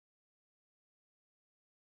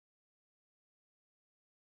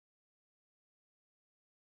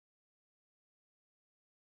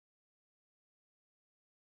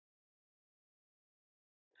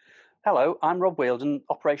Hello, I'm Rob Whieldon,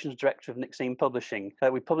 Operations Director of Nixene Publishing.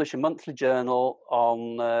 We publish a monthly journal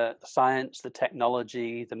on the science, the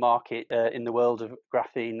technology, the market in the world of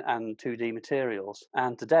graphene and 2D materials.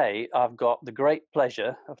 And today I've got the great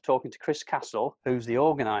pleasure of talking to Chris Castle, who's the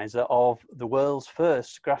organiser of the world's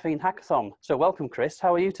first Graphene Hackathon. So welcome, Chris.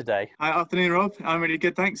 How are you today? Hi, afternoon, Rob. I'm really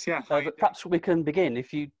good, thanks. Yeah. But perhaps we can begin.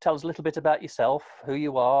 If you tell us a little bit about yourself, who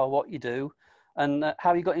you are, what you do, and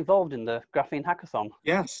how you got involved in the Graphene Hackathon.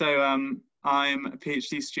 Yeah, so I'm a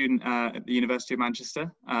PhD student at the University of Manchester,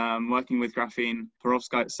 working with graphene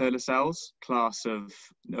perovskite solar cells, class of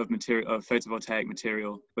photovoltaic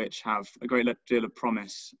material, which have a great deal of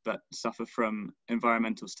promise but suffer from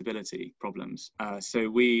environmental stability problems. So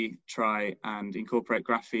we try and incorporate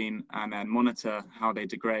graphene and then monitor how they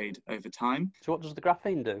degrade over time. So what does the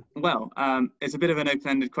graphene do? Well, it's a bit of an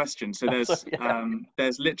open-ended question. So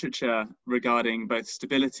there's literature regarding both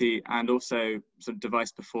stability and also sort of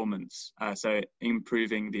device performance. So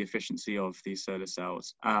improving the efficiency of these solar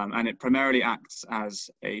cells, and it primarily acts as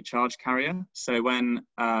a charge carrier. So when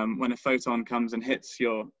a photon comes and hits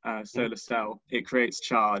your solar cell, it creates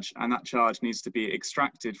charge, and that charge needs to be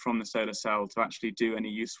extracted from the solar cell to actually do any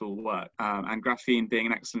useful work. And graphene, being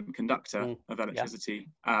an excellent conductor of electricity,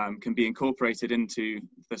 can be incorporated into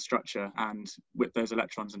the structure and whip those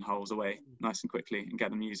electrons and holes away nice and quickly and get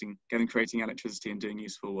them creating electricity and doing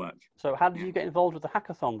useful work. So how did you get involved with the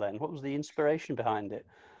hackathon then? What was the inspiration behind it?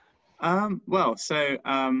 I'm part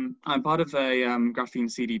of a graphene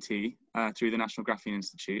CDT through the National Graphene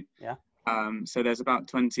Institute. Yeah. So there's about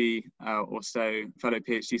 20 or so fellow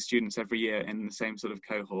PhD students every year in the same sort of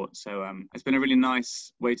cohort. So it's been a really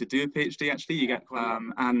nice way to do a PhD, actually. You get,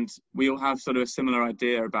 and we all have sort of a similar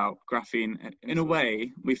idea about graphene. In a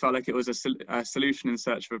way, we felt like it was a solution in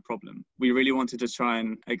search of a problem. We really wanted to try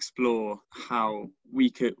and explore how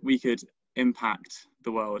we could impact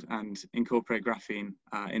the world and incorporate graphene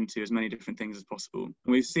into as many different things as possible.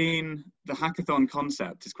 We've seen the hackathon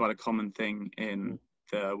concept is quite a common thing in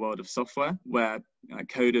the world of software, where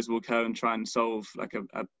coders will go and try and solve like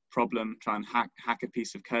a problem, try and hack a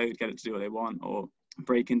piece of code, get it to do what they want, or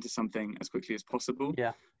break into something as quickly as possible.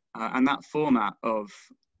 Yeah. And that format of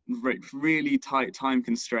really tight time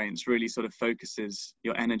constraints really sort of focuses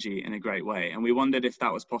your energy in a great way. And we wondered if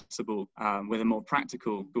that was possible with a more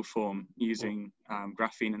practical form using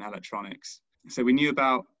graphene and electronics. So we knew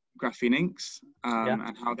about graphene inks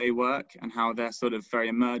and how they work and how they're sort of very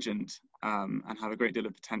emergent and have a great deal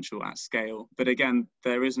of potential at scale. But again,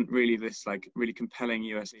 there isn't really this like really compelling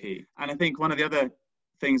USP. And I think one of the other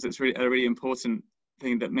things that's really a really important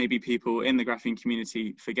thing that maybe people in the graphene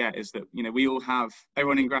community forget is that, you know,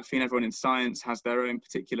 everyone in graphene, everyone in science has their own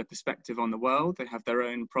particular perspective on the world. They have their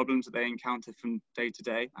own problems that they encounter from day to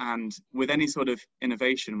day. And with any sort of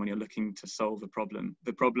innovation, when you're looking to solve a problem,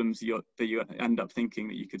 the problems that you end up thinking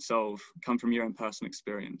that you could solve come from your own personal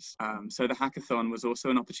experience. So the hackathon was also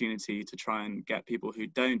an opportunity to try and get people who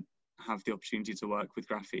don't have the opportunity to work with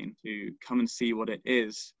graphene to come and see what it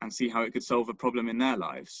is and see how it could solve a problem in their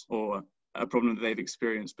lives or a problem that they've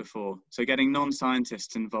experienced before. So getting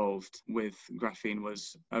non-scientists involved with graphene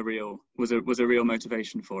was a real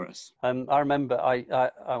motivation for us. I remember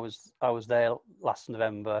I was there last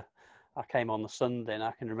November. I came on the Sunday, and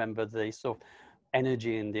I can remember the sort of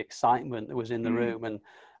energy and the excitement that was in the room. And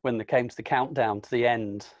when they came to the countdown to the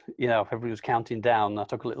end, you know, everybody was counting down. I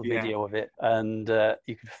took a little video of it, and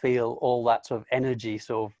you could feel all that sort of energy,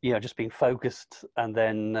 sort of, you know, just being focused, and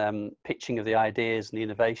then pitching of the ideas and the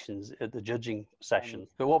innovations at the judging session.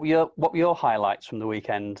 But what were your highlights from the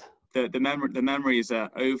weekend? The memories are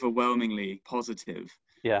overwhelmingly positive.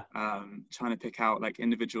 Yeah. Trying to pick out like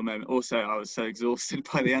individual moments. Also, I was so exhausted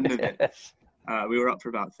by the end of it. We were up for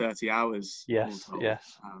about 30 hours. Yes.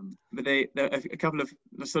 But a couple of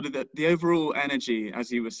sort of the overall energy,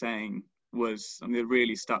 as you were saying, was something that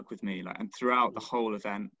really stuck with me. Like, and throughout the whole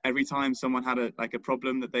event, every time someone had a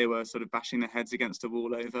problem that they were sort of bashing their heads against a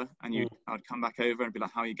wall over, and I'd come back over and be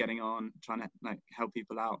like, "How are you getting on?" Trying to like help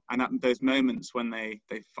people out. And those moments when they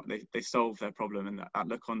solve their problem and that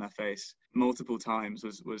look on their face multiple times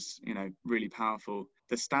was you know, really powerful.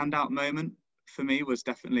 The standout moment for me was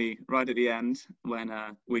definitely right at the end when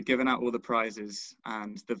we'd given out all the prizes,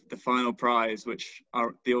 and the final prize, which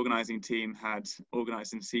the organising team had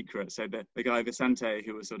organised in secret. So the guy Vicente,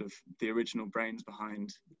 who was sort of the original brains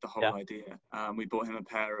behind the whole idea, we bought him a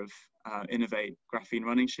pair of Innovate graphene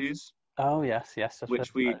running shoes. Oh yes, yes. I've heard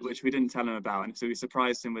of those. which we didn't tell him about, and so we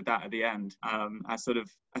surprised him with that at the end, as sort of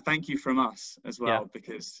a thank you from us as well,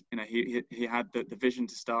 because he had the vision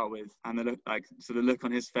to start with, and the look, like sort of look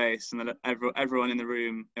on his face, and everyone in the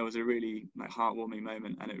room. It was a really like heartwarming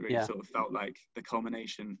moment, and it really sort of felt like the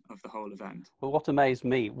culmination of the whole event. Well, what amazed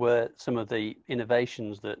me were some of the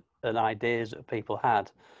innovations and ideas that people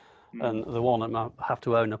had. And the one, I have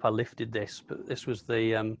to own up, I lifted this, but this was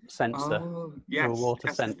the sensor, Oh the yes, water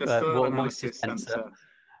yes, sensor, the soil water moisture analysis sensor.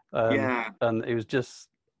 sensor. Yeah, And it was just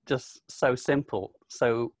so simple,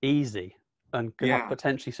 so easy, and could have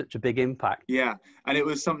potentially such a big impact. Yeah, and it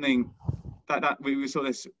was something that we saw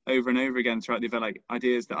this over and over again throughout the event, like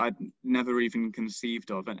ideas that I'd never even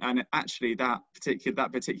conceived of, and actually that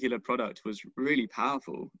particular product was really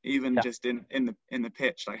powerful, even just in the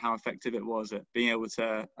pitch, like how effective it was at being able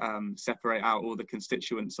to separate out all the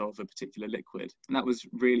constituents of a particular liquid, and that was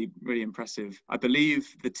really, really impressive. I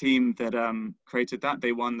believe the team that created that,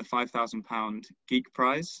 they won the £5,000 Geek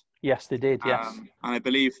Prize. Yes, they did. Yes, and I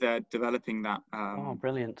believe they're developing that. Oh,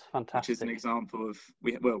 brilliant! Fantastic. Which is an example of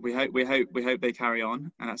we hope they carry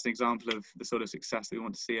on, and that's an example of the sort of success that we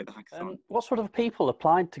want to see at the hackathon. What sort of people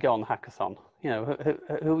applied to go on the hackathon? You know,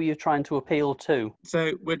 who are you trying to appeal to?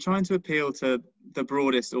 So we're trying to appeal to the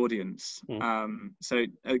broadest audience. So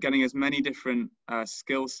getting as many different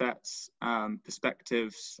skill sets,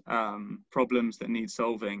 perspectives, problems that need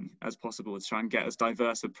solving as possible, to try and get as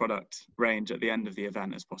diverse a product range at the end of the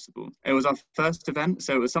event as possible. It was our first event,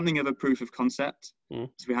 so it was something of a proof of concept.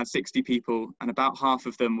 So we had 60 people, and about half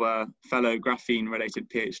of them were fellow graphene-related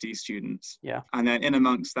PhD students. Yeah. And then in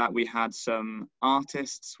amongst that, we had some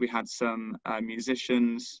artists, we had some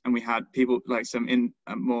musicians, and we had people like some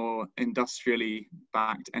more industrially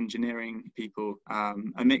backed engineering people,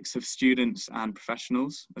 a mix of students and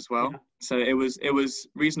professionals as well. Yeah. So it was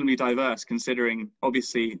reasonably diverse, considering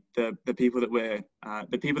obviously the people that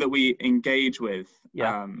we engage with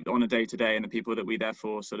on a day-to-day, and the people that we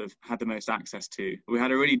therefore sort of had the most access to. We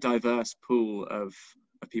had a really diverse pool of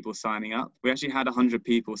people signing up. We actually had 100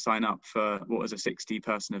 people sign up for what was a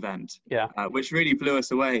 60-person event, which really blew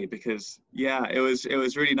us away, because it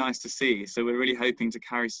was really nice to see. So we're really hoping to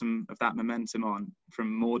carry some of that momentum on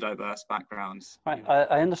from more diverse backgrounds. Right.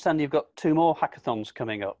 I understand you've got 2 more hackathons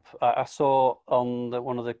coming up. I saw on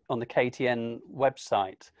the KTN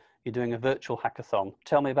website you're doing a virtual hackathon.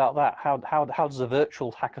 Tell me about that. How does a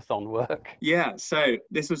virtual hackathon work? Yeah, so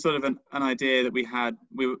this was sort of an idea that we had.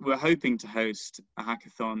 We were hoping to host a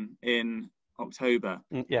hackathon in October.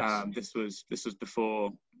 Yes. This was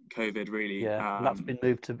before COVID, really. Yeah, and that's been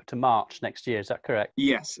moved to March next year. Is that correct?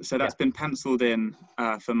 Yes, so that's been penciled in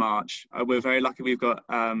for March. We're very lucky. We've got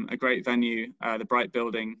a great venue, the Bright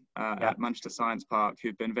Building at Manchester Science Park,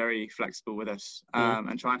 who've been very flexible with us,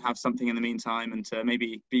 and try and have something in the meantime, and to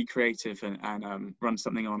maybe be creative and run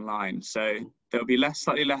something online. So there'll be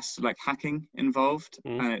slightly less like hacking involved,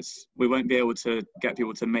 and we won't be able to get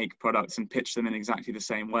people to make products and pitch them in exactly the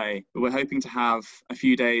same way. But we're hoping to have a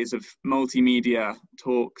few days of multimedia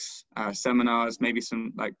talks, seminars, maybe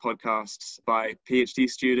some like podcasts by PhD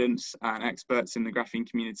students and experts in the graphene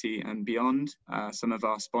community and beyond, some of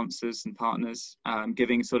our sponsors and partners,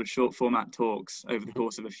 giving sort of short format talks over the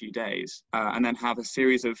course of a few days, and then have a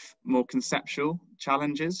series of more conceptual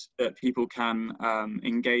challenges that people can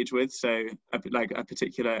engage with. So like a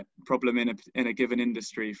particular problem in a given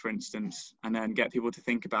industry, for instance, and then get people to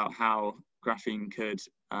think about how graphene could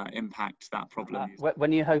impact that problem.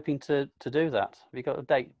 When are you hoping to do that? Have you got a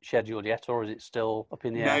date scheduled yet, or is it still up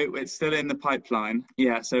in the air? No, it's still in the pipeline.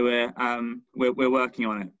 Yeah, so we're working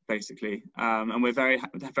on it basically, and we're very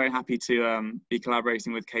happy to be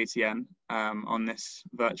collaborating with KTN on this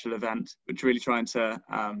virtual event, which really trying to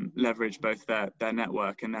leverage both their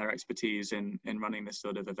network and their expertise in running this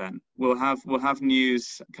sort of event. We'll have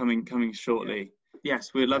news coming shortly.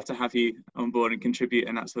 Yes, we'd love to have you on board and contribute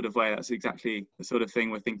in that sort of way. That's exactly the sort of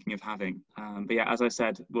thing we're thinking of having. But yeah, as I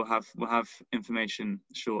said, we'll have information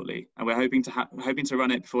shortly, and we're hoping to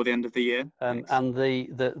run it before the end of the year. And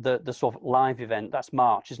the sort of live event, that's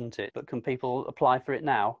March, isn't it? But can people apply for it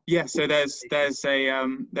now? Yeah, so there's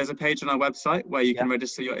a page on our website where you can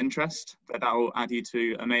register your interest, but that will add you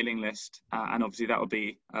to a mailing list, and obviously that will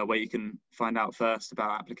be where you can find out first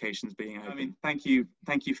about applications being open. I mean, thank you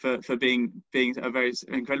for being a very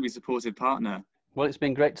incredibly supportive partner. Well, it's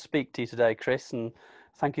been great to speak to you today, Chris, and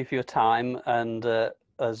thank you for your time. And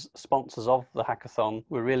as sponsors of the hackathon,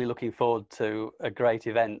 we're really looking forward to a great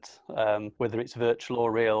event, whether it's virtual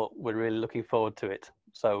or real. We're really looking forward to it.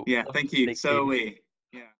 So yeah, thank you. So are we.